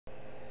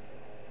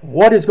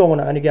What is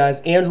going on, you guys?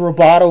 Andrew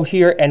Roboto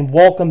here, and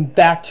welcome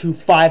back to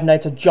Five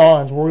Nights at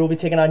John's, where we will be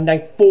taking on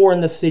Night 4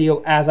 in this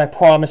video, as I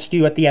promised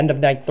you at the end of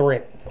Night 3.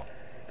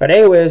 But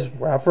anyways,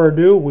 without further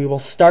ado, we will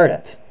start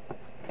it.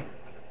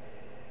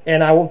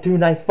 And I will do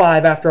Night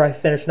 5 after I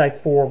finish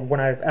Night 4,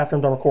 after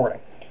I'm done recording.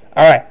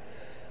 Alright,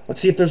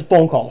 let's see if there's a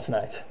phone call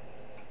tonight.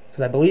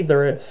 Because I believe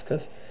there is.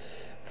 Because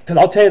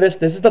I'll tell you this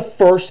is the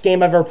first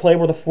game I've ever played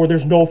where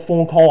there's no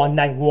phone call on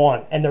Night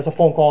 1, and there's a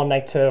phone call on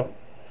Night 2.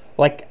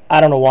 Like,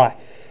 I don't know why.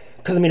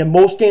 Because, I mean, in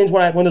most games,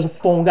 when there's a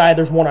phone guy,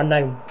 there's one on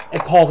night...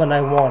 It calls on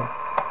Night 1.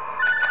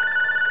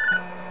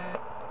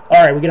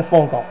 Alright, we get a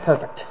phone call.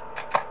 Perfect.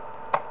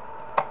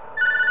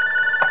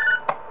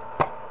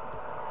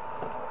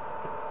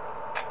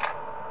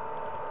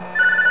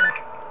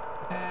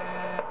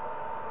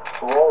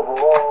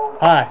 Hello.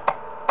 Hi.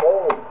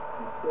 Hey,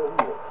 you still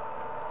here?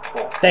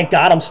 Yeah. Thank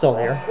God I'm still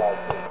here. I'm not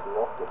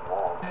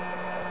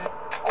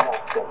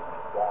saying you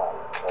died.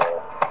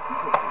 You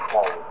just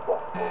retired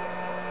from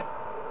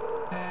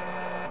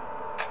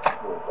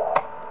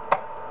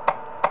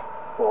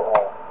So,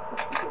 if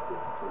you get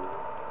into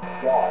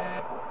John,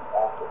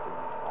 after the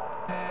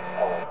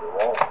you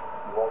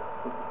want to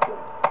take it to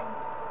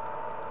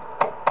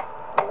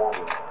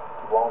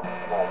wrong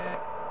night,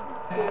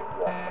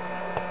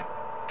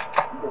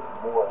 you get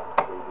more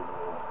activated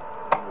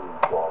in the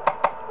dark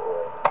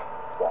or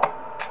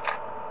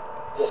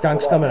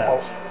Skunk's coming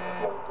out.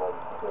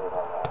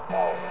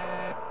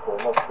 So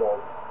it looks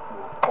like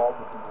you start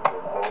to see the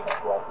nose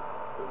graphic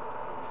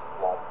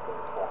lots of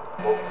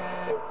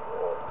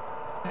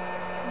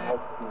you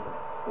might see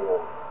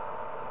scale.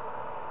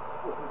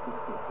 If you can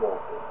see scale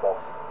for stuff.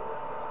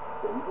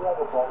 So you can have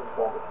a problem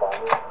trying to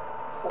find it.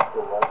 Just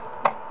the right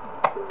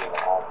PC in the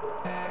office.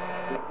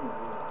 If you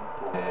need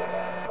people with a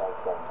nice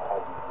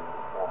how you do the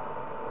camera.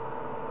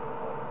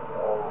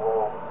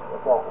 Well,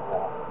 that's all for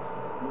now.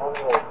 You want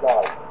to know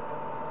guys.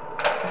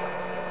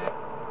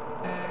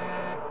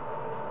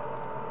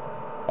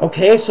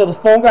 Okay, so the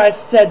phone guy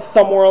said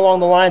somewhere along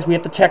the lines we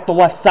have to check the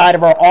left side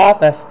of our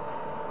office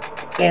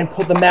and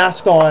put the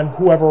mask on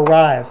whoever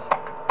arrives.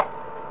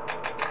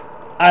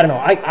 I don't know.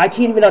 I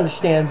can't even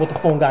understand what the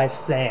phone guy is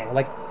saying.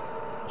 Like,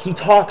 he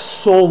talks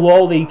so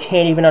low that you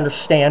can't even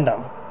understand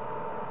him.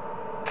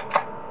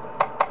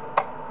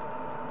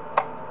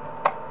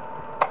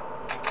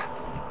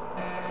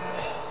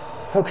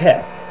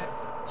 Okay,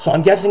 so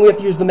I'm guessing we have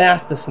to use the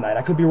mask this night.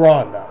 I could be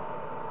wrong, though.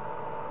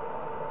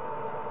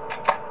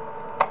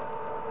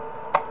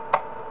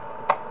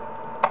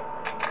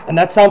 And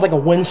that sounds like a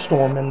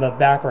windstorm in the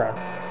background.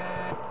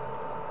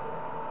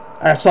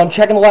 Alright, so I'm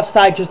checking the left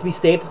side just to be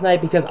safe this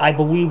night because I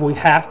believe we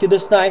have to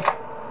this night.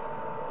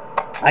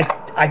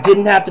 I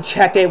didn't have to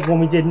check it when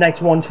we did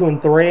nights 1, 2,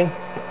 and 3.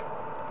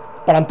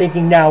 But I'm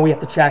thinking now we have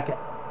to check it.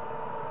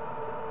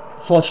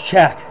 So let's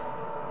check.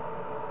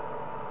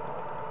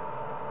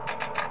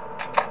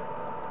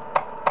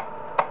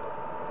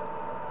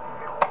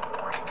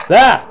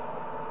 Ah!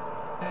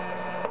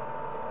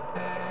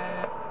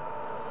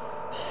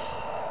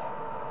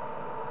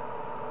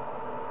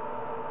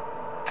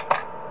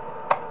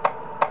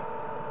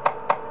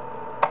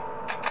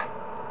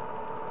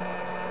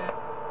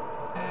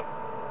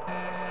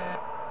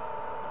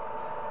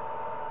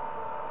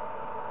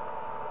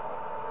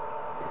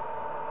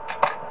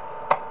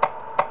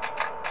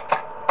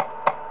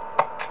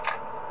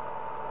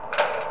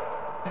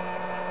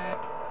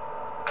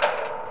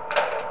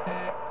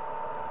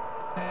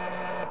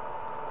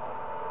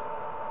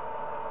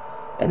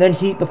 And then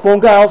the phone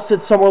guy also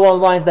said somewhere along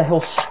the lines that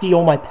he'll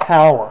steal my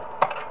power.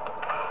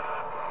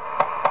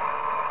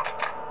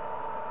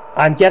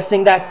 I'm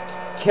guessing that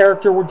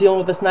character we're dealing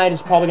with this night is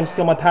probably going to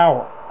steal my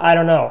power. I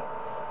don't know.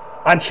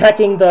 I'm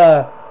checking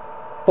the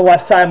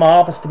left side of my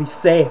office to be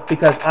safe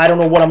because I don't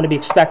know what I'm going to be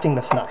expecting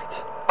this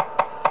night.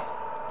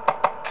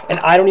 And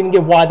I don't even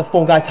get why the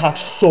phone guy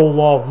talks so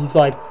low. He's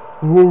like,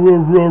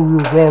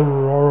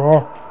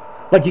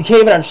 like you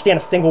can't even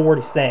understand a single word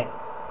he's saying.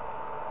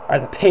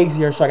 Alright, the pig's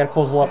here, so I gotta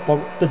close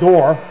the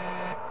door.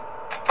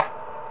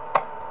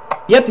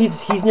 Yep,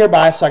 he's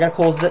nearby, so I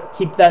gotta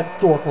keep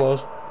that door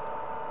closed.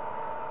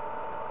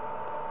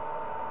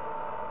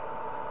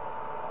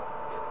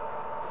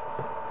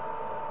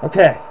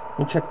 Okay, let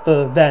me check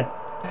the vent.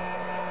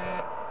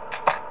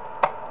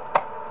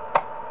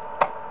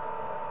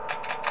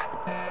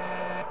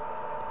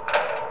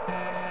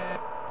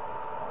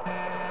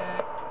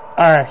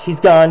 Alright, he's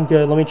gone.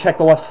 Good. Let me check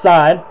the left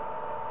side.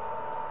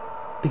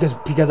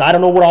 Because I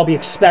don't know what I'll be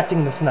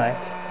expecting this night.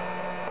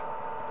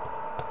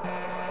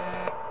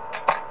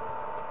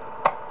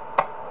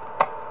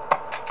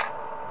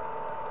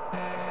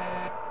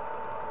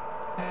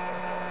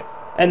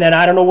 And then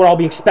I don't know what I'll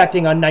be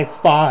expecting on night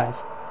 5.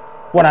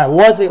 I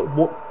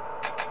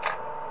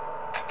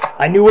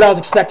knew what I was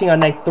expecting on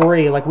night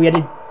 3. Like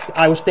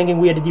I was thinking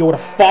we had to deal with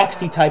a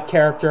Foxy type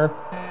character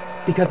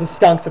because the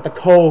skunk's at the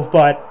cove,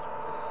 but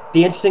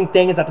the interesting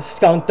thing is that the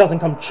skunk doesn't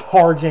come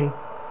charging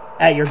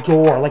at your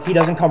door. Like, he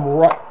doesn't come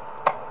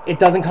it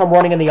doesn't come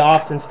running in the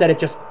office. Instead, it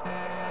just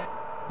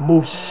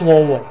moves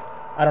slowly.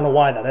 I don't know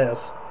why that is.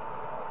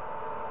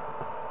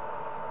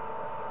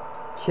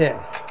 Okay.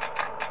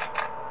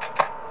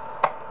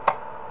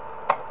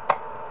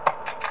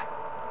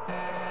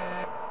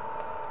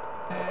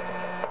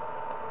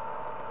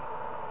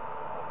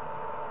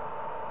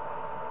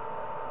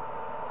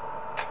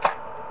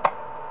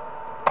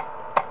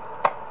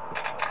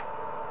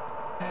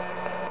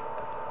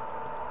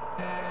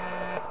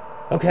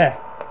 Okay.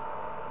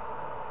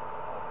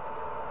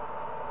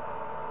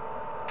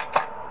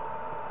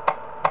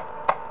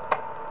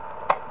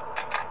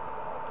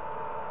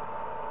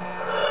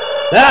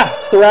 Ah,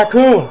 it's the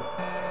raccoon.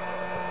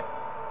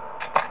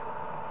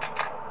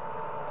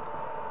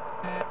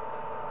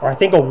 Or I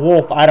think a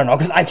wolf, I don't know,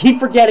 because I keep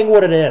forgetting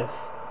what it is.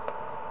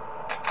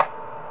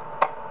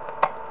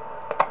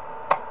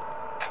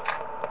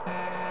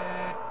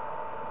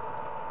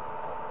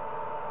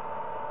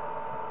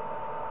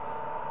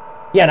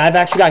 Yeah, and I've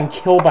actually gotten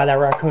killed by that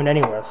raccoon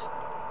anyways.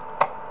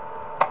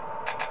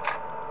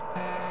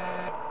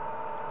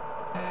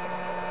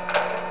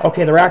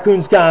 Okay, the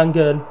raccoon's gone,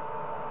 good.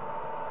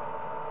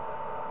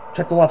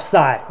 Check the left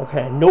side.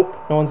 Okay, nope,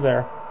 no one's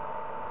there.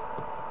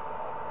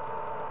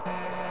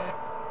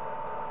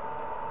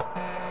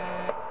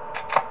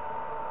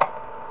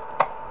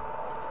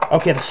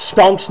 Okay, the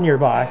skunk's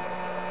nearby.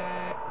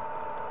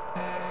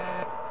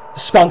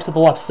 The skunk's at the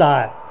left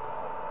side.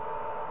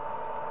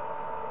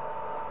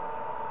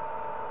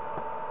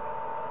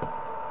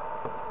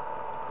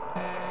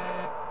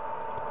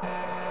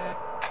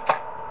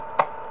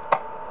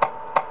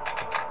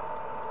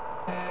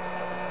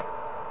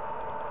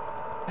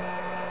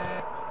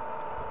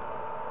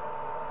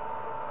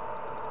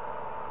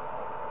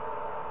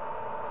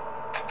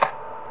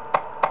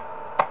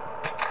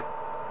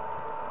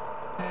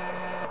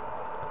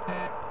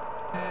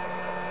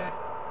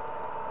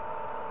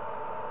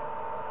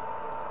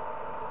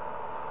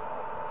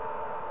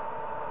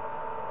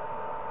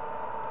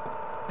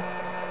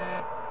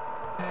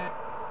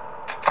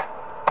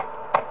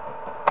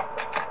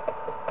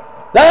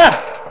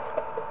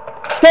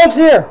 Ah! Skunk's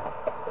here!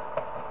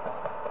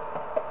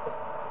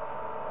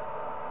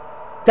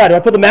 God, do I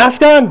put the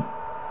mask on?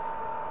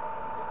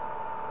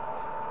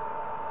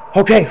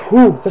 Okay,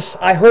 whew,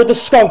 I heard the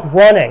skunk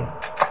running.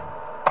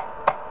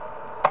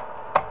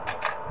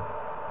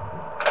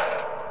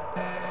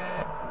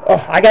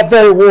 Oh, I got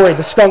very worried.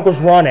 The skunk was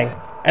running.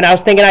 And I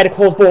was thinking I had to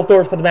close both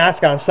doors, put the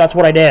mask on, so that's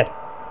what I did.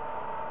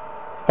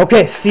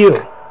 Okay,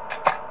 phew.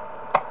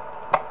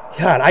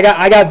 God,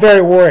 I got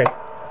very worried.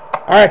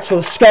 Alright, so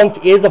the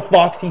skunk is a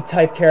Foxy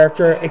type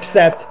character,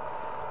 except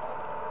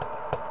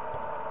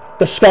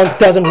the skunk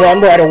doesn't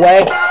run right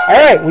away.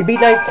 Alright, we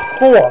beat Night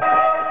 4.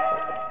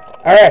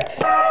 Alright.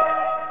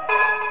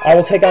 I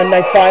will take on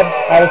Night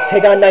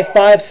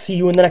 5. See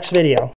you in the next video.